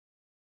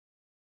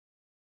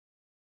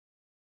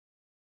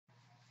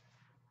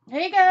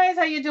Hey guys,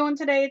 how you doing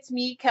today? It's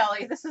me,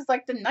 Kelly. This is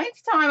like the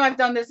ninth time I've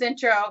done this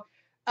intro.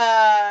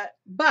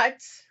 But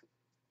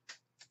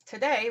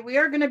today we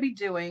are going to be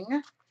doing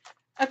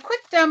a quick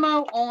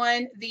demo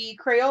on the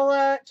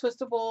Crayola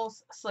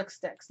Twistables Slick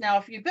Sticks. Now,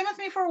 if you've been with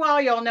me for a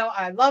while, you'll know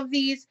I love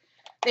these.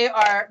 They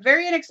are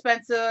very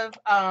inexpensive.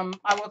 I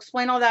will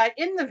explain all that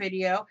in the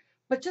video.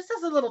 But just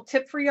as a little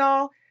tip for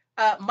y'all,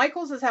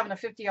 Michael's is having a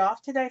 50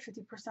 off today,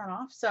 50%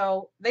 off.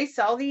 So they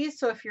sell these.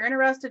 So if you're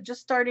interested,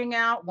 just starting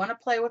out, want to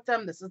play with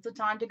them, this is the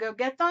time to go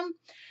get them.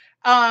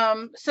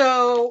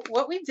 So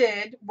what we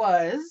did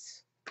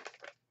was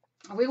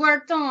we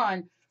worked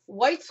on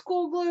white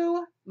school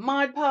glue,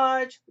 Mod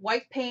Podge,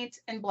 white paint,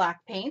 and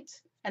black paint,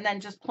 and then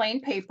just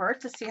plain paper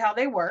to see how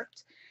they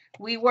worked.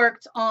 We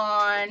worked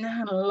on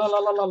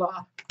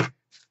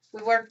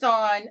we worked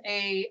on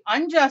a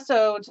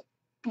ungessoed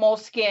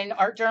moleskin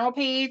art journal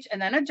page and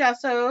then a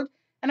gessoed,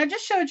 and I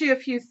just showed you a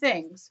few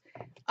things.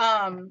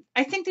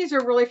 I think these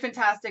are really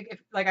fantastic.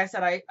 If, like I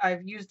said,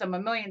 I've used them a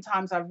million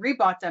times. I've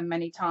rebought them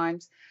many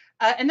times.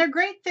 And they're a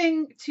great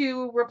thing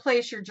to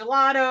replace your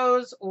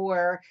gelatos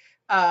or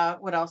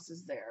what else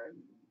is there?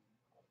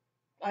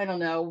 I don't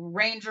know,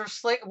 Ranger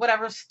slick,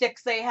 whatever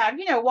sticks they have,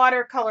 you know,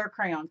 watercolor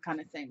crayon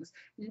kind of things,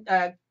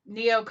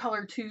 Neo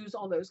Color 2s,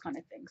 all those kind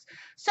of things.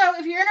 So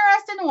if you're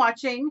interested in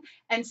watching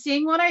and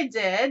seeing what I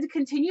did,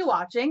 continue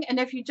watching.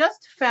 And if you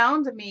just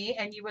found me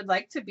and you would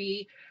like to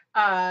be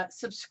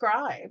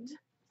subscribed,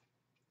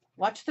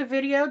 watch the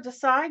video,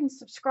 decide, and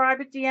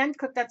subscribe at the end.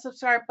 Click that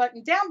subscribe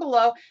button down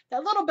below,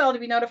 that little bell to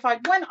be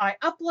notified when I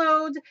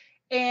upload.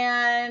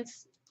 And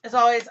as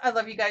always, I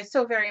love you guys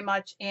so very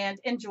much and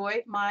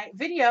enjoy my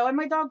video and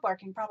my dog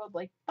barking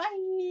probably.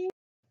 Bye.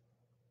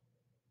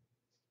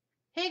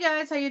 Hey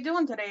guys, how you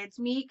doing today? It's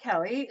me,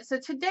 Kelly. So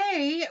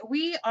today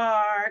we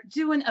are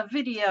doing a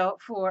video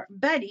for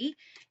Betty,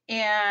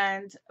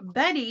 and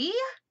Betty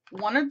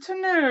wanted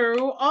to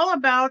know all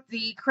about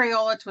the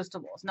Crayola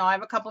Twistables. Now I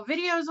have a couple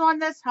videos on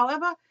this,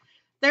 however,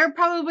 they're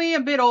probably a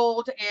bit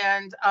old,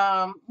 and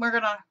we're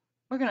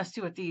gonna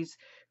see what these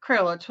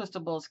Crayola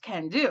Twistables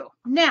can do.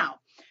 Now,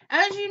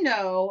 as you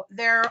know,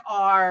 there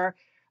are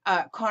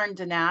Corn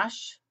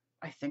Danache,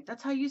 I think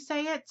that's how you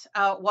say it,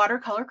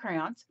 watercolor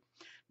crayons.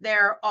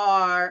 There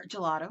are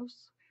gelatos.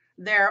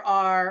 There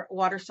are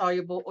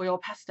water-soluble oil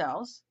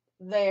pastels.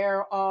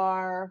 There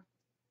are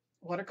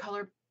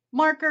watercolor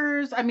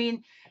markers. I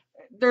mean,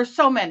 there's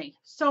so many,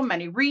 so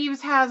many.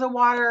 Reeves has a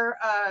water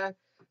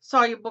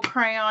soluble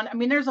crayon. I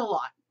mean, there's a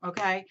lot,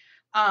 okay?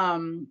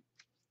 And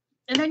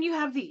then you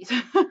have these,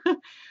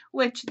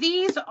 which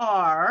these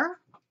are,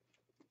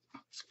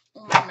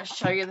 I'm going to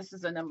show you, this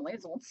is an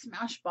Emily's old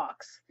Smashbox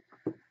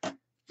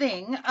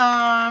thing.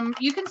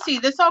 You can see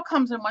this all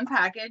comes in one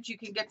package. You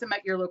can get them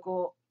at your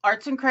local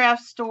arts and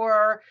crafts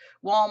store,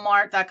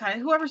 Walmart, that kind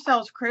of, whoever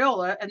sells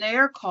Crayola, and they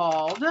are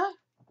called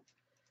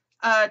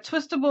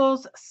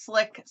Twistables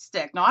Slick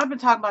Stick. Now, I've been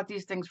talking about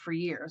these things for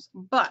years,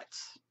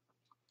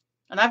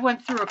 and I've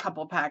went through a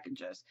couple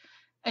packages,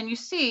 and you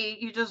see,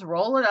 you just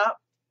roll it up,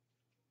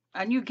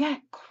 and you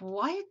get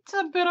quite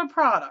a bit of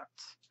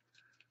product.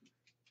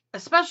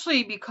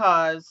 Especially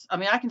because, I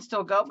mean, I can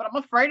still go, but I'm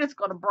afraid it's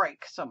going to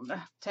break, so I'm going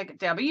to take it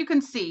down. But you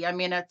can see, I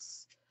mean,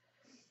 it's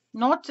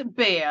not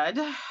bad.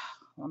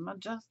 I'm going to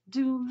just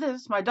do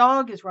this. My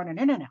dog is running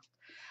in and out.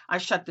 I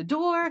shut the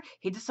door.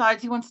 He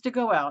decides he wants to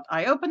go out.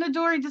 I open the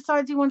door. He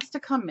decides he wants to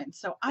come in.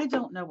 So I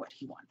don't know what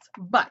he wants.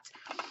 But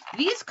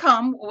these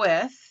come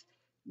with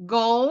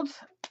gold.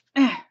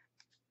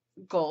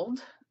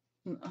 Gold.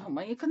 Oh,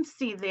 well, you can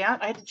see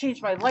that. I had to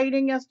change my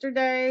lighting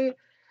yesterday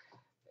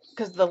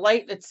because the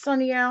light, it's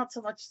sunny out.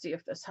 So let's see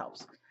if this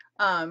helps.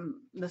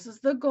 This is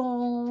the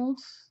gold.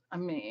 I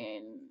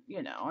mean,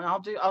 you know, and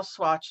I'll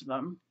swatch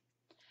them.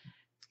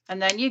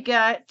 And then you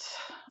get,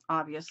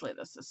 obviously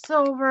this is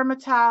silver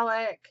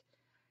metallic,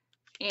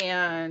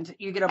 and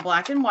you get a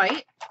black and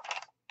white.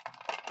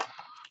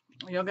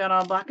 You'll get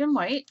a black and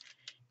white,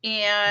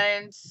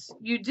 and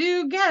you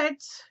do get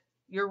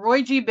your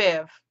Roy G.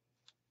 Biv.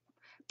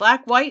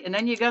 Black, white, and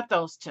then you got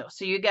those two.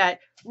 So you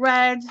get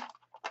red,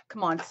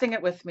 come on, sing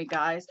it with me,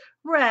 guys.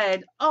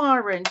 Red,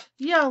 orange,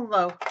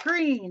 yellow,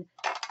 green,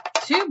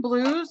 two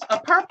blues, a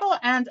purple,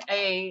 and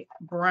a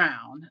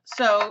brown.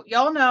 So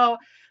y'all know,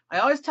 I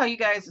always tell you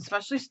guys,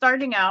 especially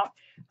starting out,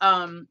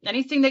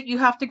 anything that you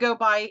have to go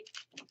buy,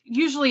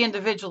 usually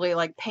individually,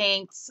 like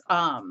paints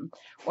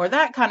or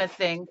that kind of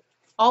thing.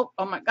 Oh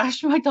my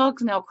gosh, my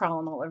dog's now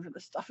crawling all over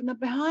the stuff in the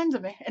behind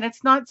of me. And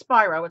it's not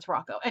Spyro, it's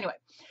Rocco. Anyway.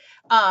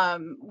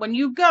 When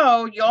you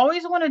go, you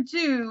always want to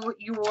do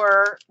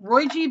your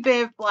Roy G.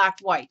 Biv black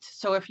white.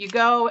 So if you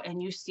go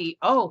and you see,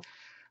 oh,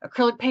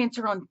 acrylic paints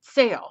are on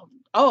sale,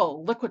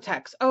 oh,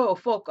 Liquitex, oh,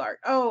 folk art,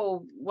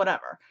 oh,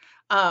 whatever,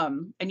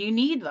 and you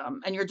need them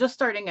and you're just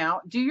starting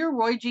out, do your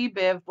Roy G.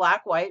 Biv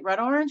black white,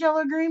 red, orange,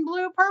 yellow, green,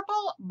 blue,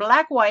 purple,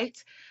 black,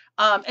 white,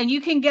 and you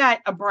can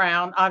get a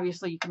brown.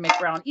 Obviously you can make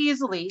brown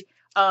easily.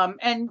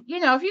 And you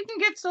know, if you can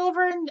get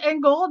silver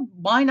and gold,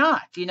 why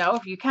not, you know,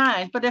 if you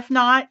can. But if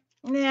not,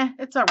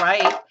 it's all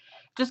right.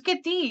 just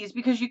get these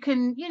because you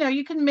can,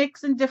 you can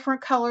mix in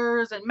different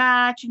colors and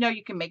match.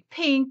 You can make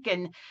pink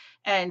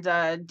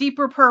and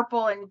deeper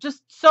purple and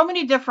just so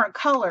many different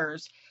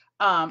colors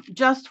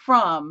just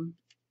from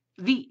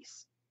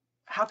these.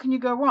 How can you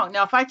go wrong?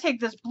 Now, if I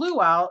take this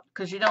blue out,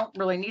 because you don't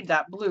really need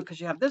that blue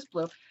because you have this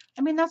blue,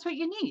 I mean, that's what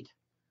you need.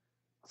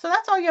 So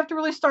that's all you have to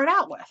really start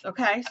out with.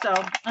 Okay, so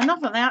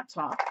enough of that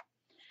talk.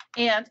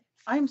 And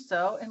I'm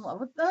so in love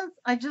with this.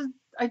 I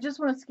just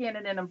want to scan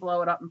it in and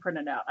blow it up and print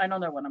it out. I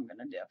don't know what I'm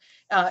going to do.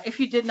 If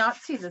you did not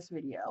see this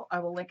video, I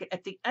will link it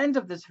at the end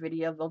of this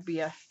video. There'll be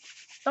a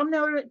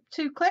thumbnail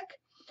to click.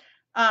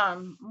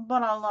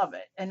 But I love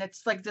it. And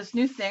it's like this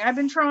new thing I've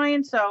been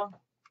trying, so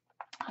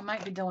I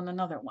might be doing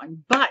another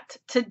one. But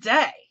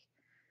today,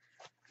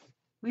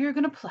 we are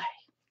going to play.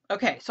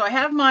 Okay, so I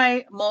have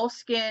my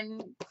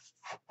Moleskine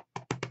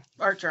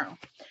art journal.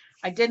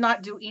 I did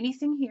not do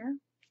anything here.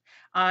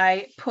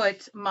 I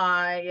put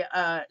my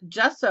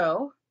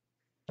gesso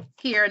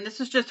here, and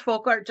this is just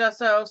folk art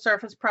gesso,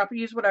 surface prop,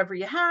 use whatever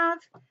you have.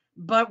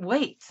 But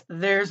wait,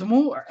 there's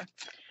more.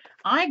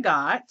 I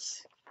got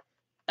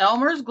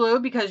Elmer's glue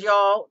because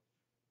y'all,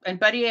 and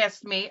Betty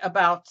asked me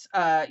about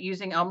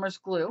using Elmer's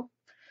glue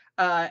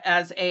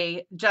as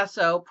a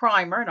gesso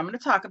primer, and I'm going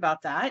to talk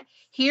about that.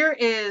 Here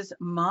is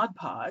Mod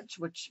Podge,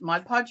 which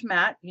Mod Podge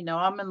matte.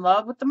 I'm in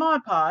love with the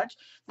Mod Podge.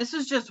 This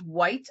is just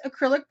white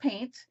acrylic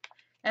paint,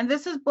 and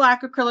this is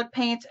black acrylic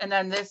paint, and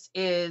then this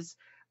is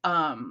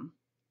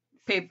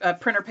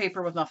printer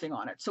paper with nothing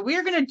on it. So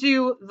we're going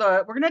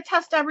to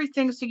test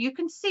everything so you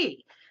can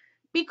see,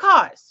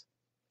 because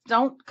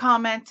don't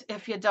comment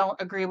if you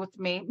don't agree with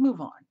me, move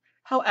on.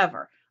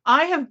 However,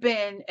 I have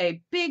been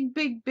a big,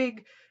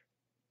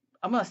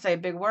 I'm going to say a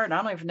big word.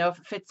 I don't even know if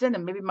it fits in,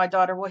 and maybe my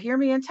daughter will hear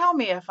me and tell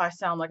me if I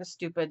sound like a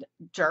stupid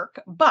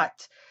jerk,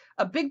 but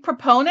a big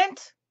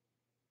proponent.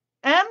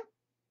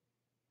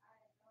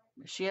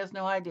 She has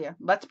no idea.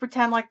 Let's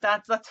pretend like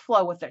that. Let's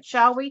flow with it,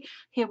 shall we?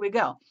 Here we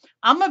go.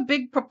 I'm a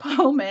big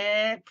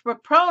proponent.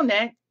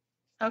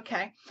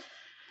 Okay.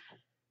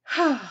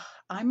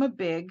 I'm a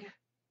big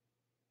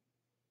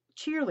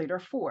cheerleader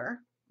for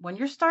when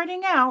you're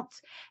starting out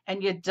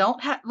and you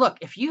don't have, look,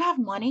 if you have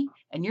money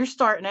and you're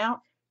starting out,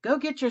 go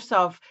get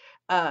yourself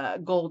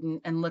golden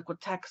and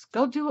Liquitex.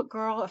 Go do it,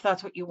 girl, if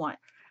that's what you want.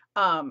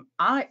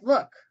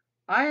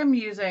 I am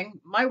using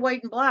my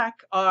white and black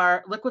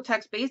are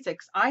Liquitex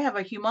Basics. I have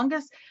a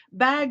humongous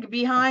bag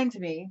behind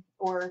me,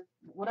 or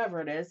whatever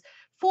it is,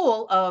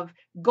 full of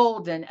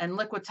golden and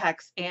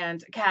Liquitex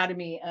and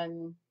Academy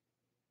and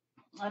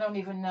I don't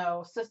even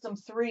know, System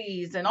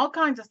 3s and all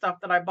kinds of stuff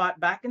that I bought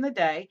back in the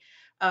day.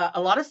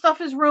 A lot of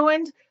stuff is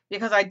ruined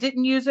because I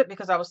didn't use it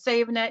because I was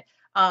saving it.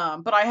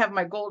 But I have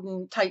my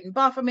golden Titan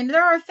buff. I mean,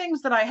 there are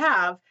things that I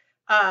have,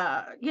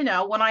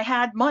 when I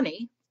had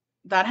money,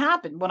 that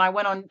happened. When I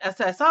went on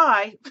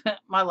SSI,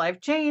 my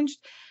life changed.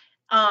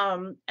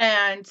 And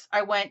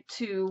I went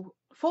to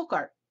folk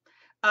art.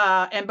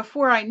 And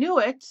before I knew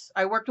it,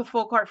 I worked with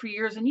folk art for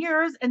years and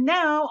years. And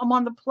now I'm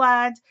on the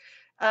Plaid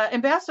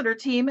ambassador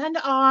team, and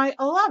I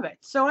love it.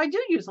 So I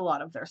do use a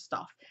lot of their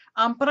stuff.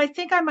 But I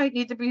think I might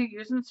need to be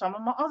using some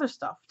of my other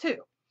stuff too.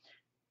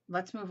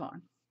 Let's move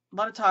on. A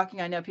lot of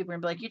talking. I know people are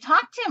gonna be like, you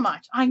talk too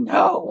much. I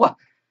know.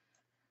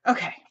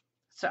 Okay,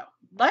 so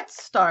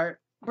let's start.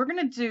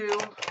 Let's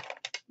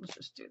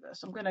just do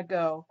this. I'm gonna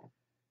go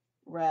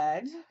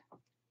red.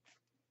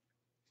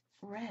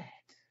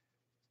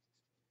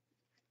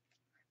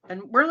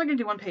 And we're only gonna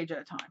do one page at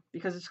a time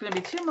because it's gonna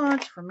be too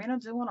much for me to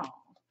do it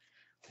all.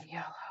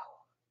 Yellow.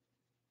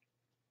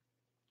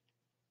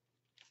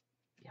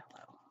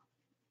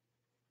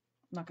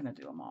 I'm not going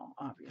to do them all,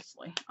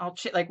 obviously. I'll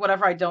like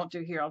whatever I don't do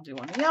here, I'll do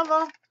on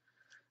yellow,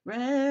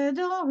 red,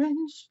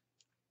 orange.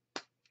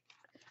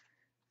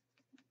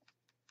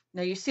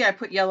 Now you see I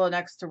put yellow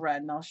next to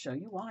red, and I'll show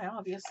you why,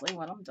 obviously,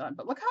 when I'm done.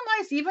 But look how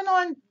nice, even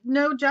on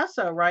no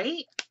gesso,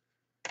 right?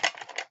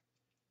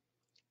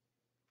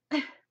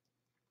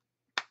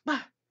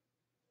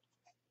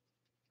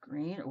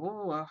 Green.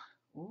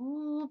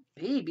 Ooh,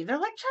 baby. They're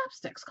like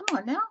chopsticks. Come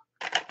on now.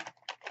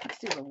 Let's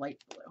do the light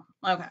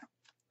blue. Okay.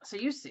 So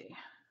you see.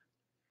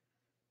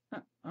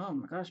 Oh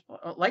my gosh,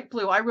 light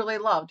blue I really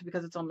loved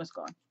because it's almost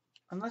gone.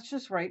 And let's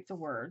just write the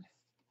word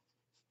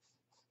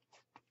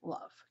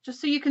love, just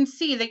so you can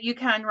see that you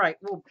can write.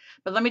 Well,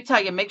 but let me tell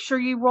you, make sure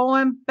you roll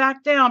them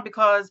back down,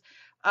 because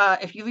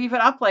if you leave it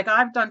up like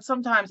I've done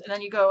sometimes, and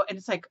then you go and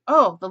it's like,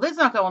 oh, the lid's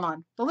not going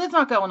on. The lid's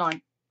not going on.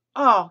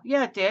 Oh,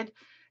 yeah, it did.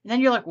 And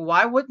then you're like, well,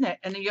 why wouldn't it?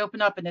 And then you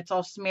open up and it's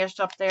all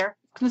smashed up there.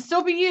 It can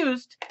still be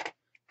used,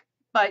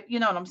 but you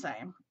know what I'm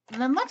saying.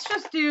 And then let's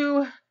just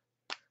do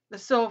the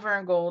silver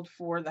and gold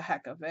for the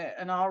heck of it.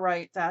 And I'll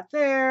write that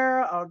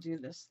there. I'll do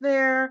this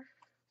there.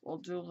 We'll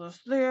do this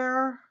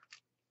there.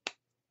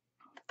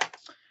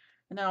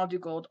 And then I'll do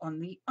gold on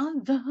the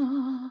other.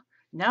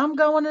 Now I'm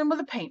going in with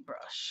a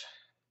paintbrush.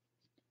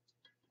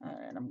 All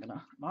right, I'm going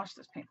to wash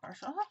this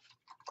paintbrush off.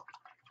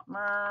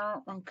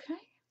 Okay.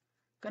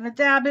 Going to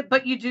dab it,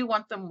 but you do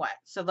want them wet.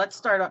 So let's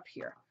start up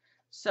here.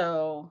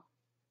 So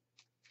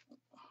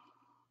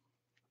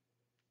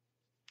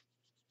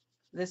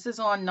This is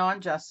on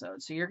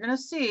non-gessoed. So you're going to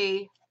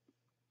see,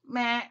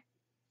 meh,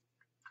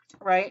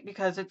 right?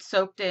 Because it's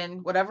soaked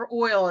in, whatever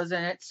oil is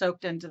in it,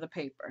 soaked into the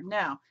paper.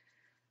 Now,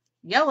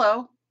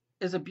 yellow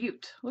is a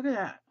beaut. Look at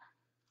that.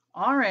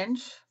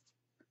 Orange,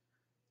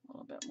 a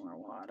little bit more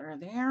water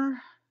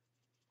there.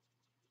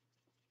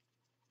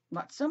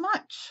 Not so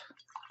much.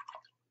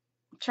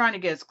 I'm trying to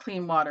get as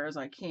clean water as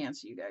I can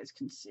so you guys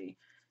can see.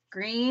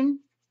 Green,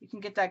 you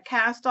can get that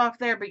cast off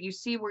there, but you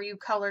see where you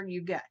color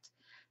you get.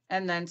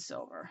 And then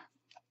silver.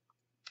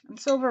 And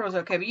silver was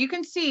okay, but you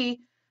can see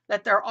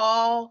that they're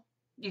all,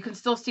 you can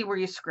still see where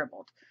you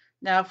scribbled.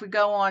 Now, if we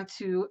go on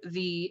to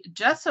the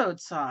gessoed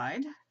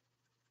side,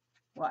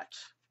 watch.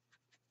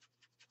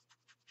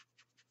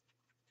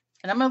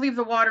 And I'm going to leave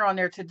the water on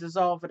there to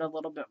dissolve it a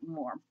little bit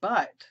more.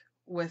 But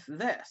with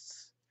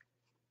this,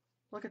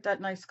 look at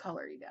that nice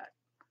color you got.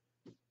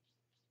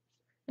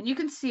 And you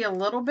can see a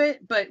little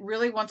bit, but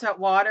really once that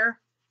water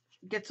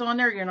gets on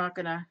there, you're not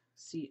going to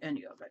see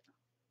any of it.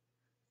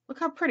 Look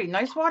how pretty.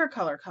 Nice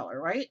watercolor color,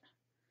 right?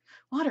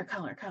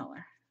 Watercolor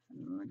color.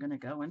 And we're going to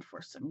go in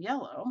for some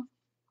yellow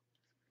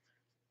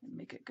and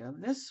make it go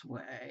this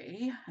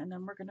way. And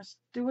then we're going to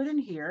do it in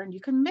here, and you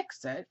can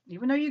mix it.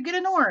 Even though you get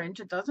an orange,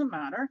 it doesn't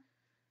matter.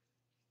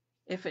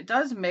 If it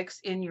does mix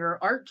in your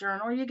art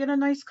journal, you get a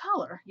nice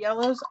color.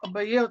 Yellow's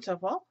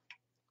beautiful.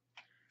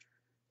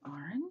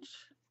 Orange.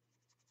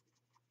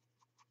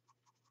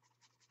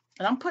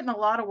 And I'm putting a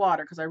lot of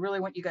water because I really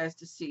want you guys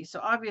to see. So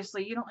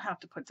obviously you don't have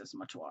to put this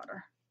much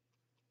water.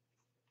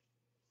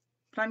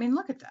 But I mean,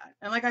 look at that.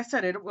 And like I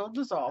said, it will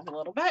dissolve a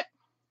little bit.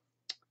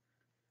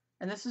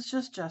 And this is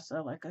just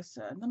gesso, like I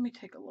said. Let me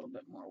take a little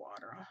bit more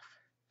water off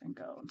and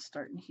go and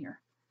start in here.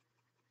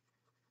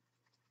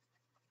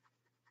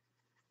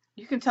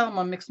 You can tell I'm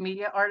a mixed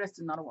media artist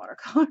and not a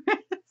watercolorist.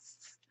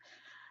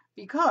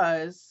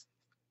 Because,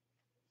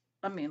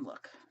 I mean,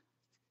 look.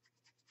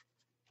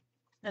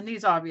 And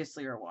these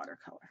obviously are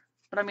watercolor.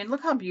 But I mean,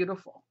 look how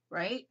beautiful,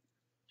 right?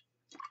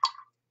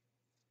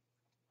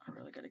 I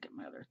really got to get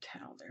my other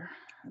towel there.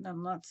 And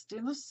then let's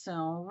do the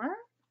silver.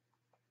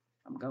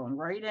 I'm going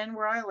right in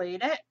where I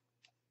laid it.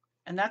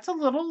 And that's a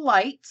little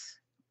light,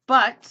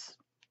 but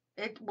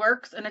it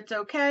works and it's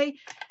okay.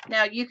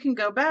 Now you can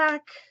go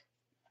back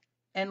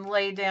and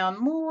lay down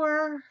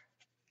more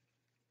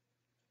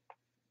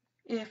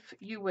if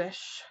you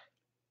wish.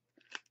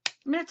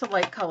 I mean, it's a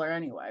light color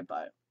anyway,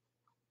 but,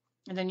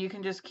 and then you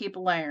can just keep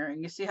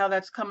layering. You see how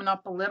that's coming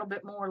up a little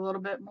bit more, a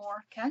little bit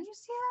more. Can you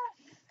see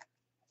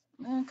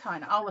that?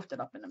 Kind of. I'll lift it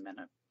up in a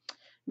minute.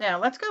 Now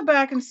let's go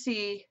back and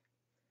see.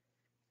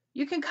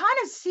 You can kind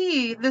of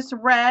see this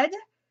red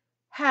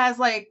has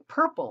like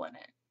purple in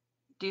it.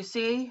 Do you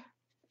see?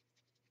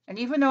 And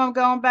even though I'm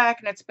going back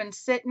and it's been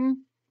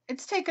sitting,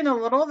 it's taken a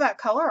little of that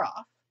color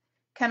off.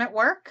 Can it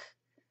work?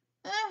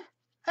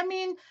 I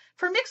mean,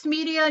 for mixed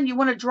media and you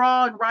want to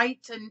draw and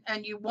write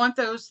and you want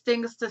those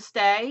things to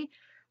stay,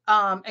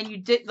 and you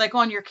did, like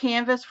on your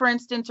canvas, for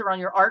instance, or on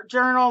your art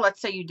journal,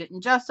 let's say you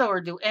didn't gesso or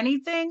do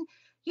anything,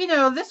 you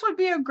know, this would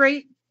be a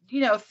great,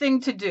 you know,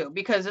 thing to do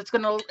because it's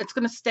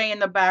gonna stay in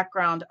the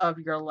background of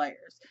your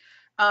layers.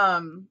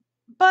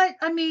 But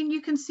I mean,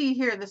 you can see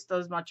here, this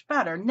does much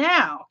better.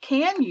 Now,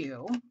 can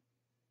you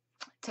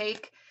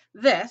take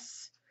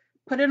this,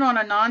 put it on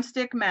a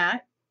nonstick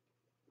mat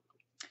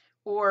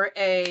or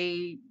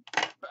a,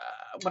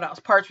 what else?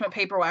 Parchment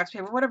paper, wax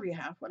paper, whatever you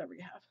have.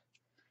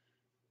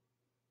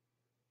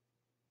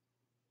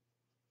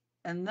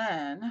 And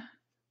then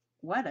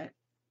wet it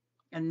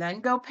and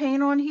then go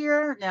paint on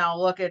here. Now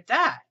look at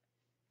that.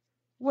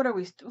 What are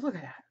we, look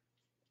at that.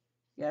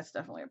 Yeah, it's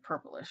definitely a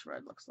purplish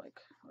red, looks like,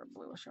 or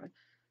bluish red.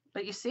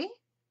 But you see?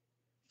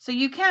 So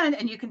you can,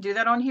 and you can do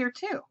that on here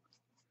too.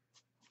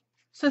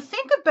 So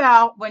think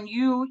about when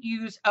you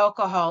use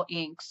alcohol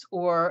inks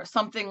or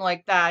something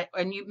like that,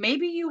 and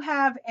maybe you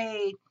have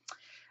a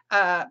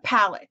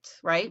palette,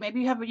 right?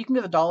 Maybe you can go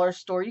to the dollar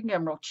store, you can get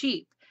them real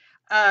cheap.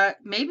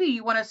 Maybe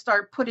you want to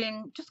start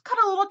putting, just cut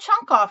a little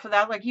chunk off of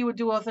that like you would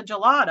do with a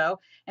gelato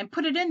and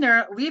put it in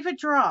there, leave it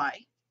dry.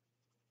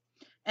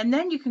 And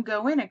then you can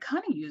go in and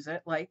kind of use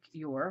it like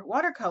your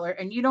watercolor,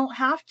 and you don't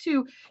have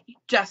to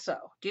gesso.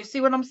 Do you see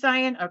what I'm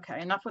saying?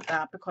 Okay, enough with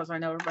that because I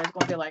know everybody's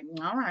going to be like,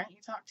 all right, you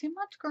talk too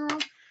much, girl.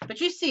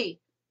 But you see,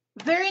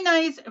 very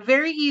nice,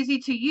 very easy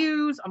to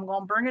use. I'm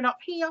going to bring it up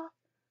here.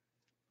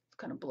 It's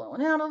kind of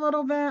blowing out a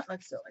little bit.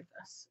 Let's do it like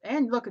this.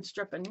 And look, it's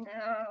dripping.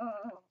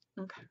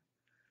 Okay.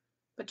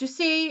 But you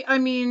see, I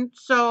mean,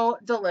 so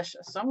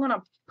delicious. So I'm going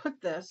to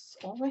put this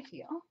over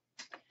here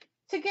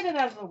to get it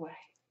out of the way.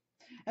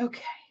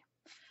 Okay.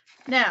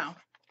 Now,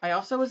 I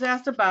also was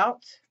asked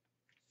about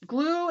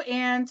glue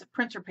and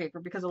printer paper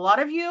because a lot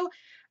of you,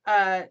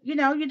 you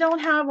know, you don't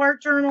have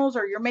art journals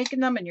or you're making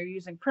them and you're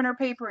using printer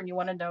paper and you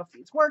want to know if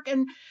these work.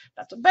 And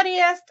that's what Betty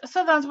asked.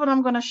 So that's what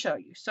I'm going to show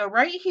you. So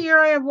right here,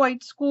 I have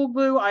white school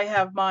glue. I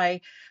have my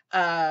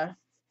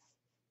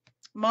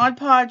Mod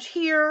Podge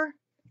here,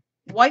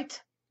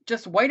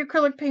 just white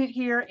acrylic paint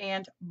here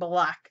and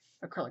black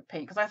acrylic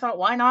paint. Because I thought,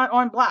 why not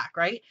on black,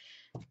 right?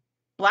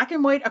 Black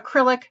and white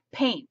acrylic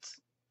paint.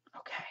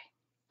 Okay.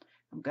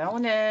 I'm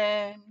going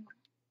in.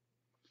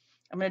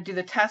 I'm going to do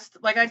the test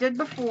like I did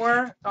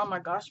before. Oh my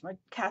gosh, my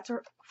cats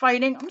are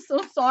fighting. I'm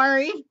so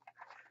sorry.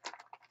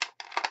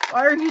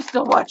 Why are you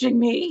still watching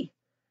me?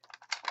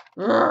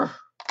 Ugh.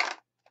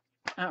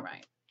 All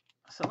right.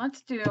 So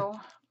let's do,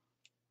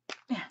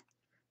 yeah.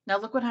 Now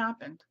look what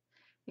happened.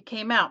 It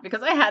came out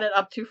because I had it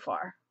up too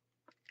far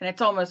and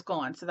it's almost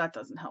gone. So that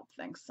doesn't help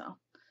things. So,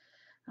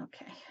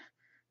 okay.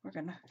 We're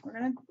going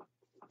to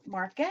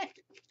mark it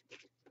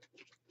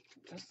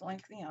just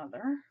like the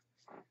other.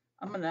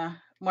 I'm going to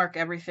mark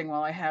everything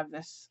while I have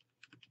this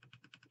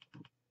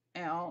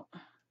out.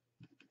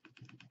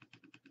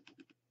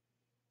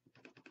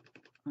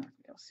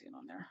 You'll see it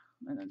on there.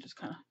 And then just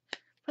kind of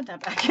put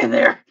that back in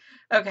there.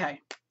 Okay.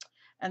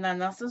 And then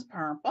this is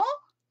purple.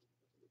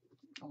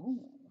 Oh.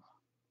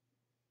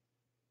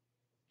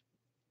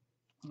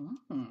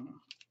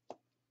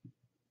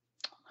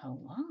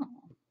 Hello.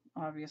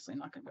 Obviously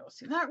not going to be able to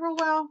see that real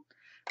well.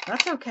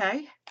 That's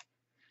okay.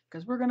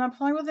 Because we're going to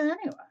play with it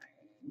anyway.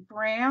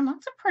 Brown.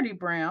 That's a pretty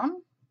brown.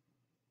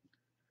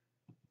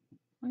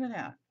 Look at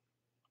that.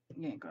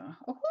 You ain't gonna.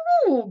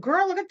 Oh,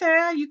 girl, look at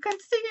that. You can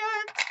see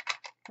it.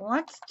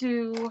 Let's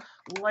do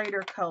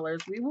lighter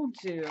colors. We will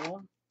do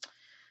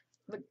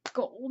the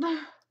gold.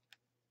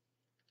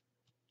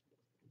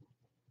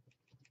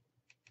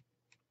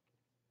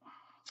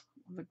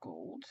 The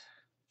gold.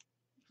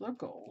 The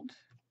gold.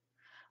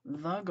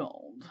 The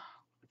gold.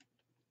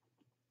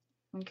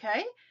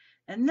 Okay.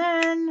 And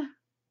then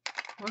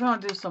we're going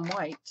to do some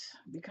white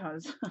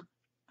because,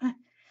 okay.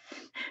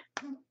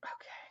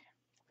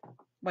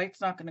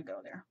 White's not going to go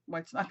there.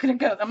 White's not going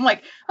to go. I'm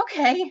like,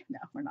 okay. No,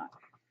 we're not.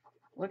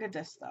 Look at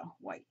this though.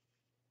 White.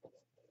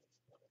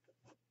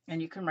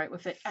 And you can write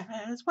with it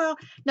as well.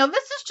 Now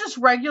this is just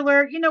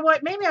regular. You know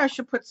what? Maybe I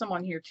should put some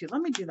on here too.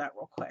 Let me do that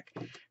real quick.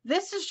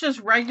 This is just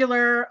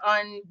regular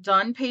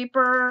undone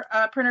paper,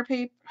 printer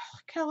paper. Oh,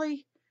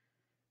 Kelly,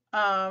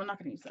 I'm not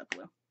going to use that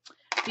blue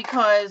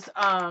because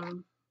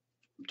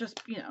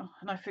just, you know,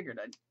 and I figured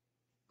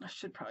I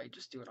should probably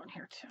just do it on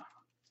here too.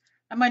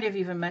 I might have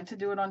even meant to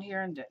do it on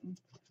here and didn't.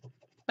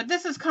 But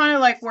this is kind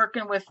of like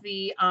working with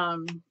the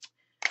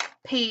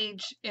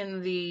page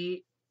in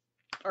the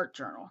art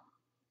journal.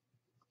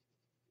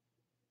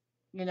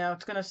 You know,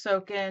 it's going to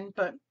soak in,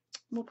 but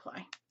we'll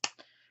play.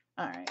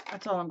 All right,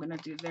 that's all I'm going to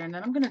do there. And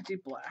then I'm going to do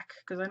black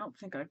because I don't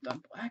think I've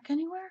done black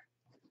anywhere.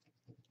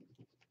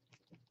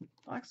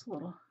 Black's a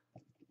little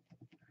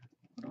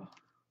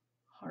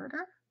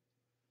harder.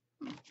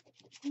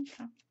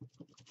 Okay.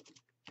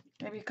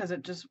 Maybe because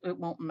it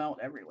won't melt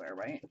everywhere,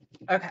 right?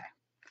 Okay.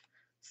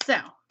 So,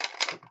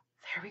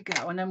 there we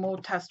go. And then we'll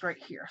test right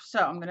here. So,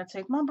 I'm going to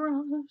take my brush.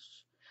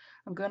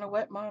 I'm going to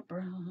wet my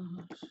brush.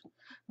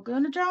 I'm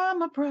going to dry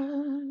my brush.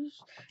 And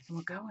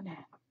we're going in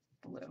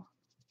blue.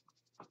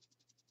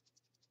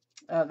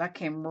 Oh, that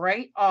came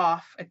right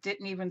off. It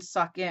didn't even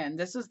suck in.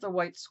 This is the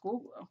white school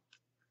glue.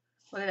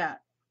 Look at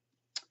that.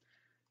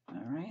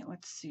 All right,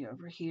 let's see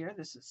over here.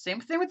 This is the same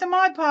thing with the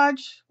Mod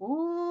Podge.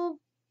 Ooh,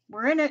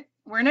 we're in it.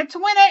 We're in it to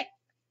win it.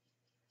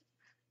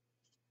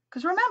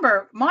 Because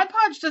remember, Mod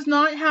Podge does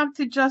not have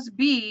to just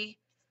be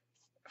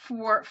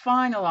for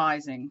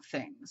finalizing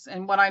things.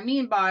 And what I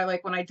mean by,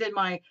 like, when I did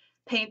my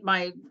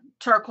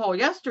charcoal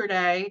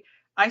yesterday,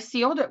 I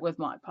sealed it with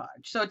Mod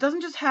Podge. So it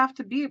doesn't just have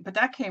to be, but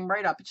that came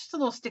right up. It's just a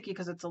little sticky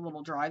because it's a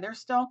little dry there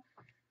still.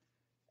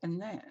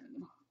 And then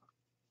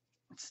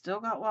it's still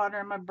got water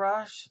in my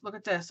brush. Look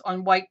at this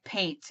on white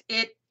paint.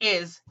 It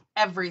is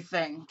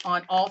everything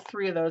on all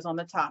three of those on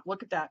the top.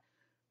 Look at that.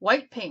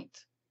 White paint,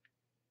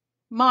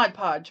 Mod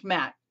Podge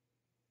matte,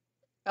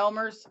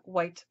 Elmer's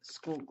white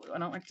school glue. I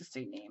don't like to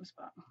say names,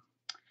 but.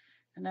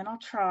 And then I'll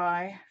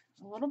try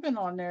a little bit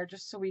on there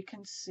just so we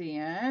can see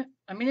it.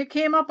 I mean, it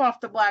came up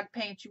off the black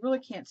paint. You really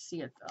can't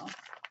see it though.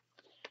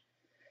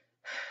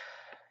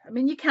 I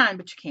mean, you can,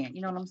 but you can't.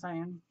 You know what I'm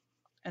saying?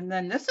 And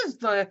then this is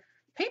the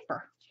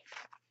paper.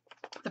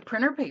 The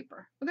printer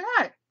paper. Look at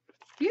that.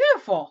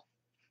 Beautiful.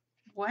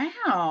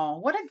 Wow.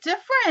 What a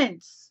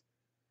difference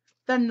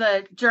than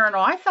the journal.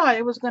 I thought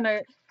it was going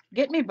to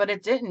get me, but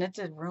it didn't. It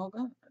did real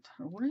good.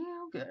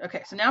 Real good.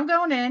 Okay, so now I'm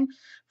going in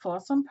for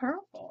some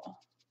purple.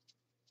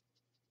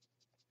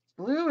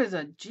 Blue is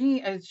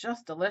it's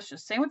just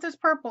delicious. Same with this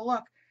purple.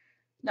 Look.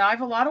 Now I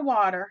have a lot of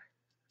water.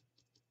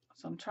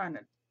 So I'm trying to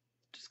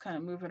just kind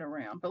of move it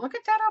around. But look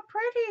at that, how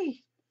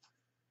pretty.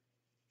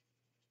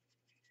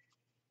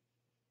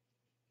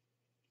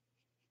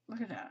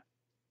 Look at that.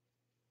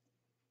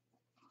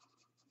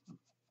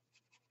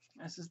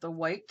 This is the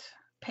white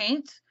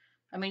paint.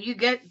 I mean, you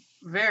get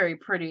very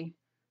pretty.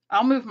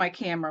 I'll move my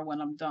camera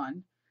when I'm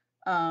done.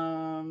 Did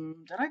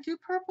I do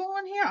purple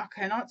on here? I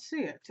cannot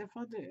see it. If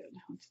I did,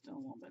 let's do a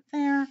little bit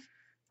there.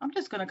 I'm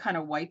just going to kind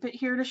of wipe it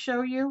here to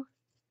show you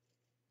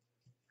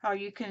how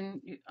you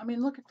can, I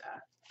mean, look at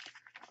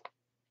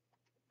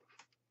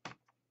that.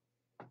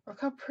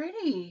 Look how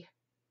pretty.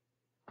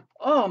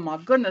 Oh my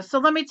goodness. So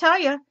let me tell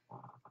you,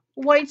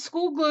 white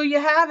school glue, you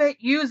have it.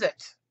 Use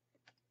it.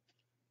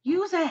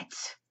 Use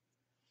it.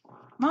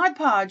 Mod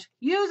Podge,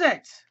 use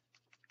it.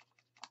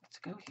 Let's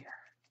go here.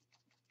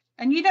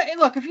 And you don't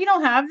look, if you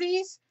don't have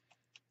these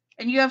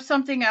and you have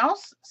something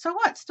else, so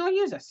what? Still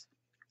use this.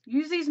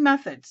 Use these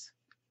methods.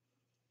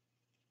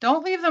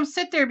 Don't leave them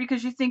sit there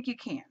because you think you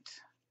can't.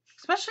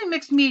 Especially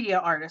mixed media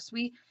artists.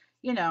 We,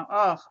 you know,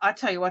 oh, I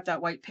tell you what,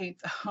 that white paint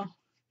though.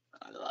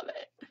 I love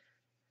it.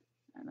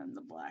 And then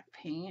the black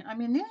paint. I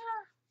mean, yeah.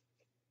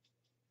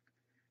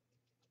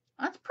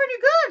 That's pretty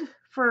good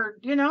for,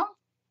 you know.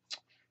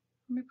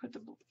 Let me put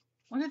the,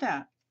 look at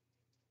that.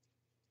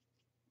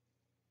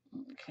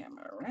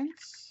 Camera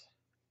rinse.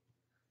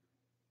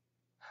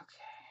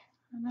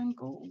 Okay. And then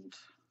gold.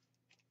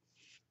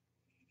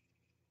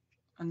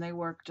 And they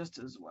work just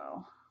as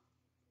well.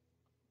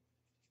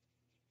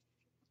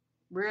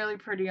 Really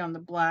pretty on the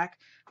black.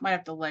 Might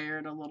have to layer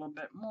it a little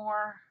bit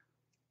more.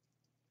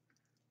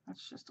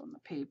 That's just on the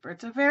paper.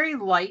 It's a very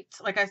light,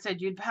 like I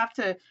said, you'd have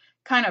to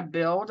kind of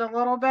build a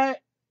little bit.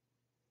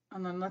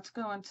 And then let's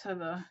go into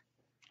the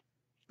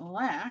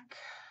black.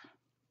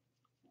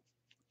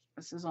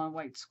 This is on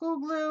white school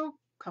glue.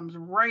 Comes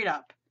right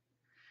up.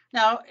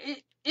 Now,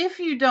 if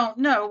you don't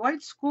know,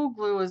 white school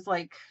glue is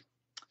like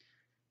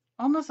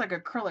almost like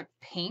acrylic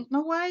paint in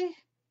a way.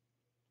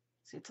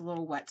 See, it's a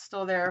little wet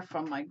still there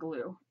from my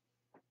glue.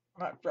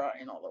 Not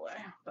drying all the way,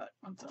 but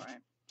that's all right.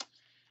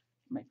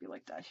 Might be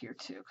like that here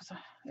too, because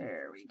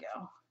there we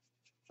go.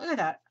 Look at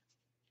that.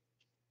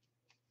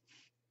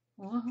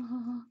 Look,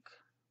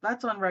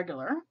 that's on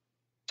regular.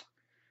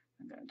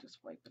 I'm gonna just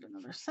wipe it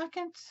another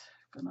second.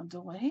 Gonna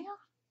delay.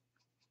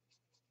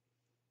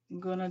 I'm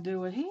gonna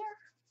do it here.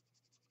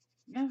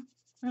 Yeah,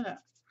 look at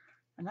that.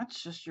 And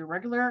that's just your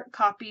regular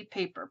copy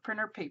paper,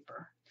 printer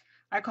paper.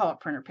 I call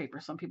it printer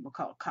paper. Some people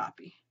call it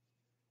copy.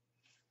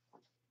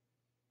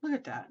 Look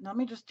at that. Now let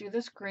me just do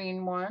this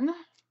green one.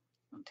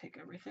 I'll take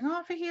everything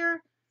off of here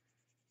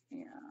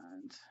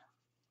and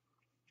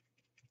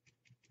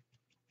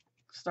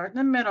start in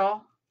the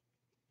middle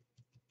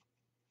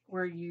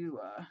where you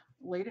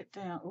laid it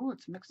down. Oh,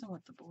 it's mixing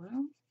with the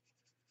blue.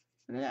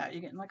 Look at that.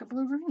 You're getting like a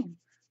blue-green.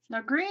 Now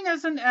green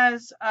isn't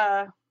as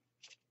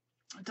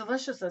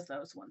delicious as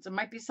those ones. There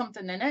might be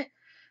something in it,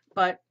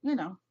 but you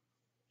know.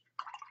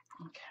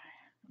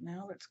 Okay,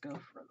 now let's go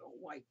for the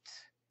white.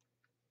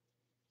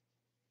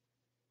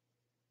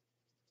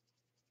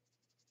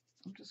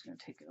 I'm just going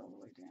to take it all the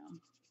way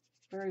down.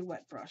 Very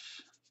wet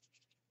brush.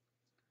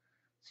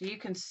 So you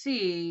can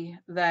see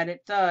that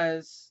it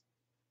does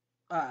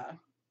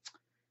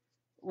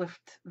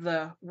lift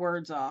the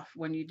words off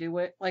when you do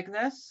it like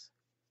this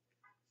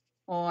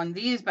on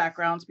these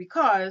backgrounds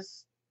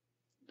because,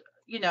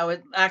 you know,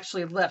 it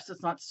actually lifts.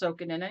 It's not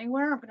soaking in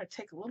anywhere. I'm going to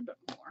take a little bit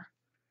more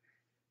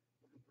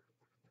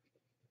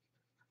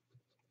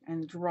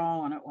and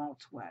draw on it while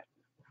it's wet.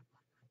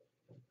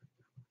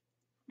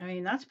 I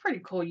mean, that's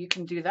pretty cool. You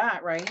can do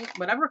that, right?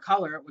 Whatever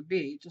color it would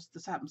be. Just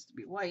this happens to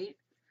be white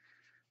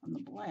on the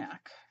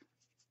black.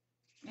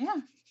 Yeah.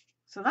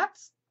 So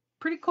that's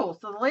pretty cool.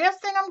 So the last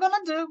thing I'm going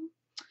to do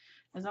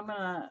is I'm going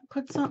to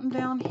put something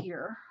down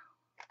here.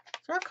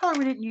 Is there a color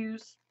we didn't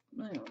use?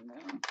 I don't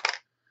know.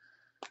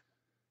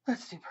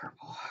 Let's do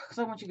purple because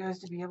I want you guys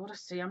to be able to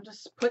see. I'm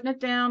just putting it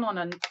down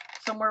on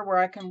somewhere where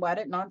I can wet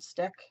it,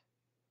 non-stick.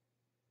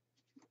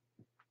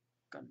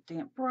 Got a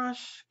damp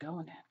brush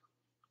going in.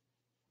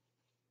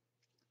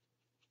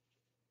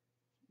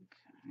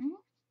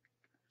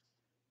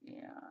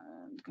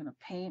 And gonna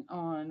paint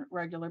on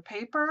regular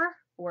paper.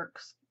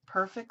 Works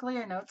perfectly.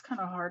 I know it's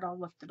kind of hard. I'll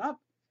lift it up,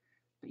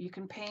 but you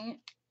can paint.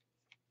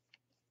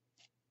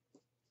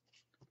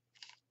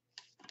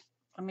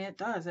 I mean, it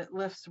does. It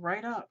lifts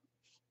right up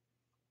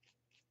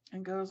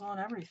and goes on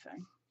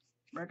everything.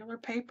 Regular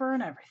paper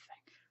and everything.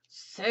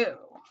 So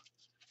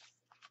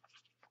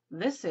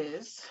this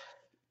is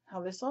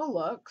how this all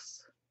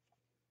looks.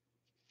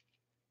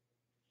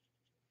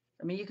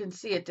 I mean, you can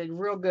see it did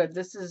real good.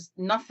 This is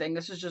nothing.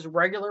 This is just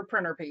regular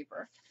printer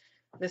paper.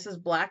 This is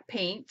black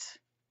paint.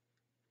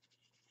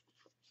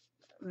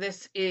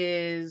 This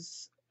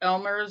is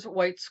Elmer's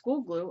white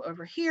school glue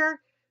over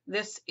here.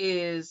 This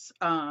is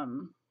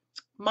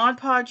Mod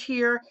Podge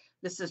here.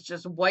 This is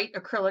just white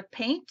acrylic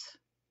paint.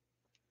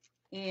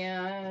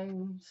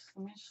 And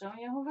let me show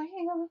you over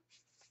here,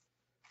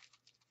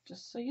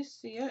 just so you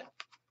see it.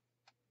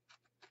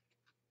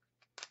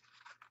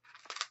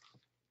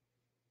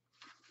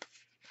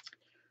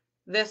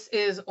 This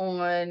is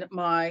on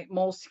my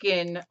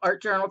Moleskine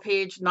art journal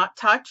page, not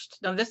touched.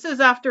 Now this is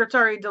after it's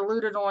already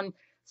diluted on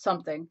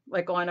something,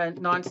 like on a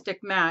non-stick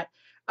mat.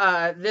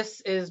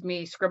 This is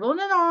me scribbling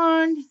it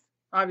on.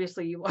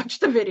 Obviously you watched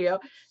the video.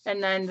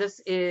 And then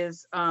this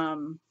is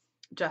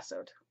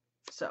gessoed.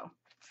 So,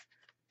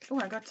 oh,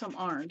 I got some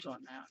orange on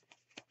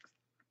that.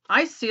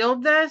 I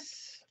sealed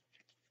this.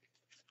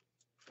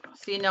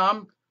 See, now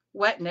I'm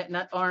wetting it and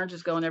that orange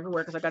is going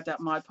everywhere because I got that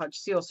Mod Podge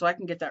seal, so I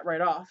can get that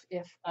right off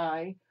if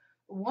I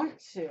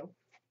want to.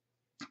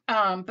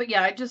 But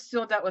yeah, I just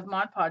sealed that with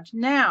Mod Podge.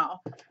 Now,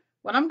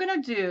 what I'm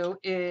going to do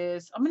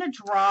is I'm going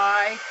to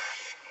dry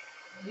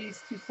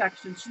these two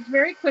sections just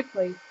very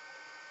quickly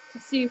to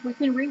see if we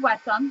can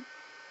re-wet them.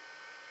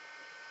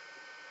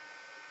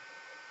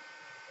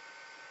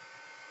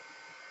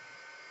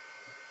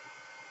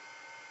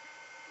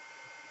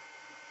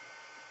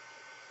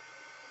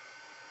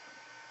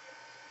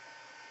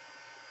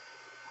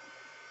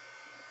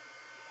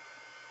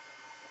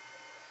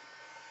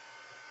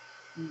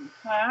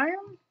 Okay.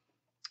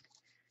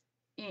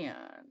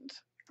 And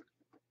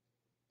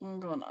I'm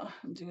gonna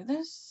do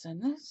this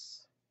and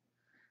this.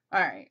 All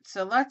right,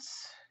 so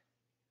let's,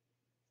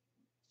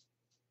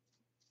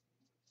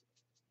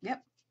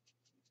 yep,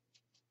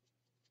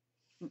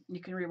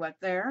 you can re-wet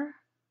there.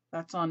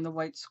 That's on the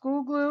white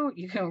school glue.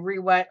 You can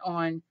re-wet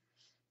on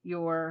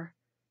your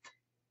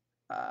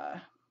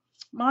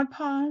Mod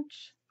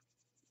Podge.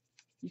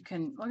 You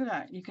can, look at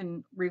that, you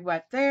can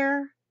re-wet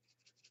there.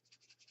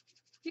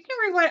 You can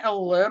re-wet a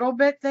little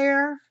bit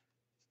there.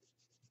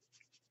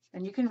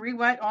 And you can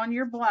re-wet on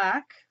your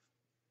black.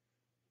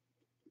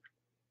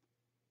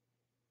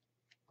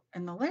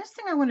 And the last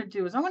thing I want to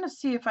do is I want to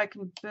see if I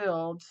can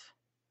build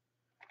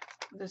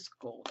this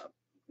gold up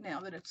now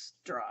that it's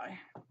dry.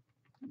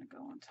 I'm going to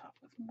go on top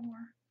with more.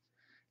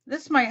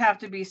 This might have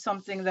to be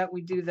something that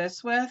we do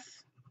this with.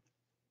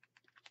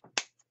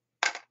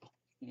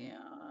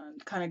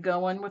 And kind of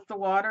go in with the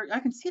water. I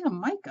can see the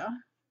mica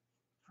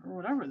or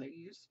whatever they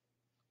use.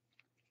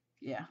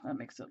 Yeah, that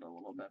makes it a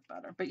little bit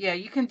better. But yeah,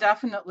 you can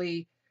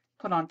definitely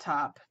put on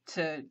top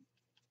to,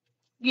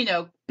 you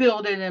know,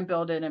 build it and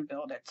build it and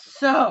build it.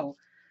 So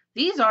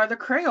these are the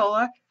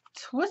Crayola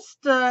twist,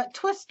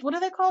 what are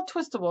they called?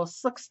 Twistables,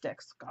 slick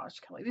sticks. Gosh,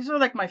 Kelly, these are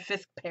like my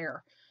 5th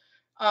pair.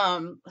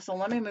 So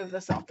let me move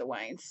this out the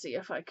way and see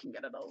if I can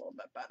get it a little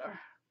bit better.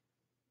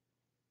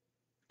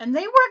 And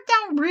they worked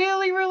out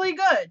really, really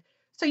good.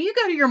 So you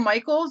go to your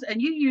Michaels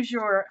and you use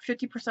your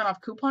 50%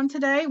 off coupon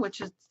today,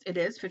 which is, it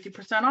is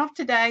 50% off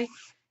today.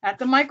 At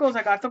the Michaels,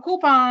 I got the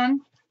coupon.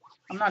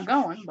 I'm not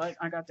going, but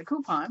I got the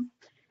coupon.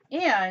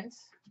 And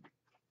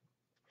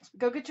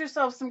go get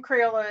yourself some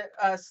Crayola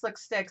slick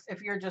sticks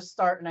if you're just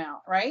starting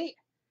out, right?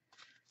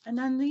 And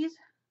then these,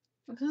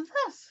 this is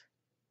this.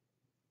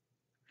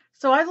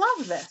 So I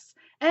love this.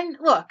 And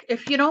look,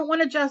 if you don't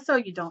want a gesso,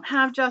 you don't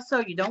have gesso,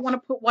 you don't want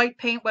to put white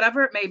paint,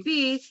 whatever it may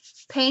be,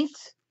 paint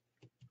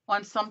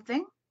on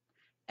something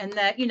and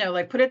that, you know,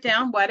 like put it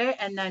down, wet it,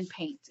 and then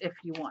paint if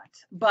you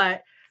want.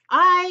 But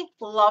I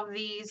love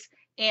these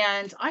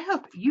and I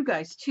hope you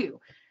guys too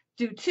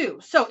do too.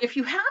 So if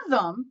you have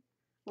them,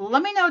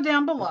 let me know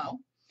down below.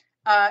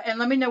 And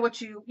let me know what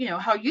you know,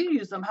 how you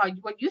use them,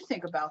 what you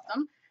think about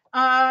them.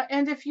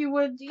 And if you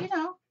would, you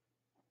know,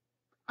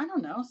 I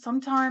don't know,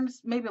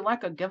 sometimes maybe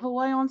like a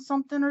giveaway on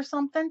something or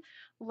something,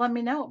 let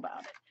me know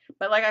about it.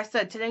 But like I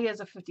said, today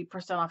is a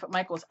 50% off at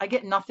Michael's. I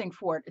get nothing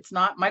for it. It's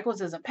not,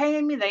 Michael's isn't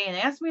paying me. They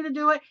ain't asked me to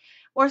do it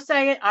or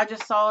say it. I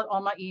just saw it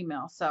on my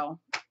email. So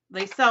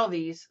they sell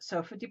these.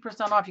 So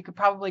 50% off, you could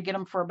probably get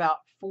them for about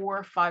 $4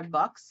 or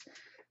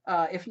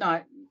 $5. If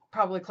not,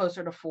 probably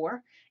closer to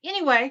 4.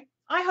 Anyway,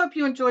 I hope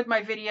you enjoyed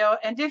my video.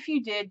 And if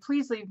you did,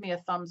 please leave me a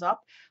thumbs up.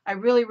 I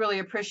really, really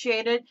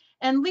appreciate it.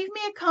 And leave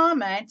me a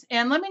comment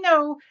and let me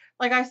know,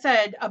 like I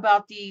said,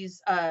 about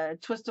these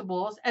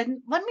Twistables. And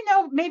let me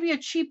know maybe a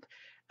cheap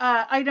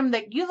item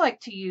that you like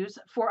to use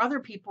for other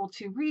people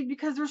to read,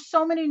 because there's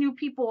so many new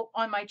people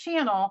on my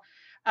channel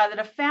that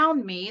have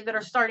found me that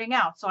are starting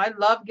out. So I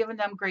love giving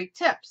them great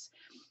tips.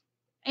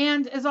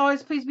 And as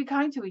always, please be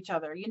kind to each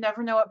other. You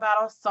never know what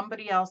battle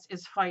somebody else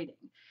is fighting.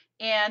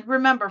 And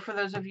remember, for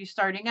those of you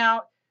starting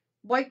out,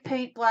 white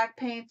paint, black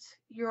paint,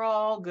 you're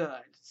all good.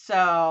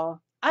 So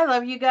I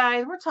love you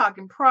guys. We're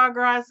talking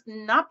progress,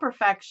 not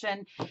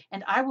perfection.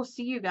 And I will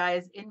see you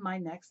guys in my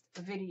next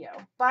video.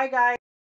 Bye, guys.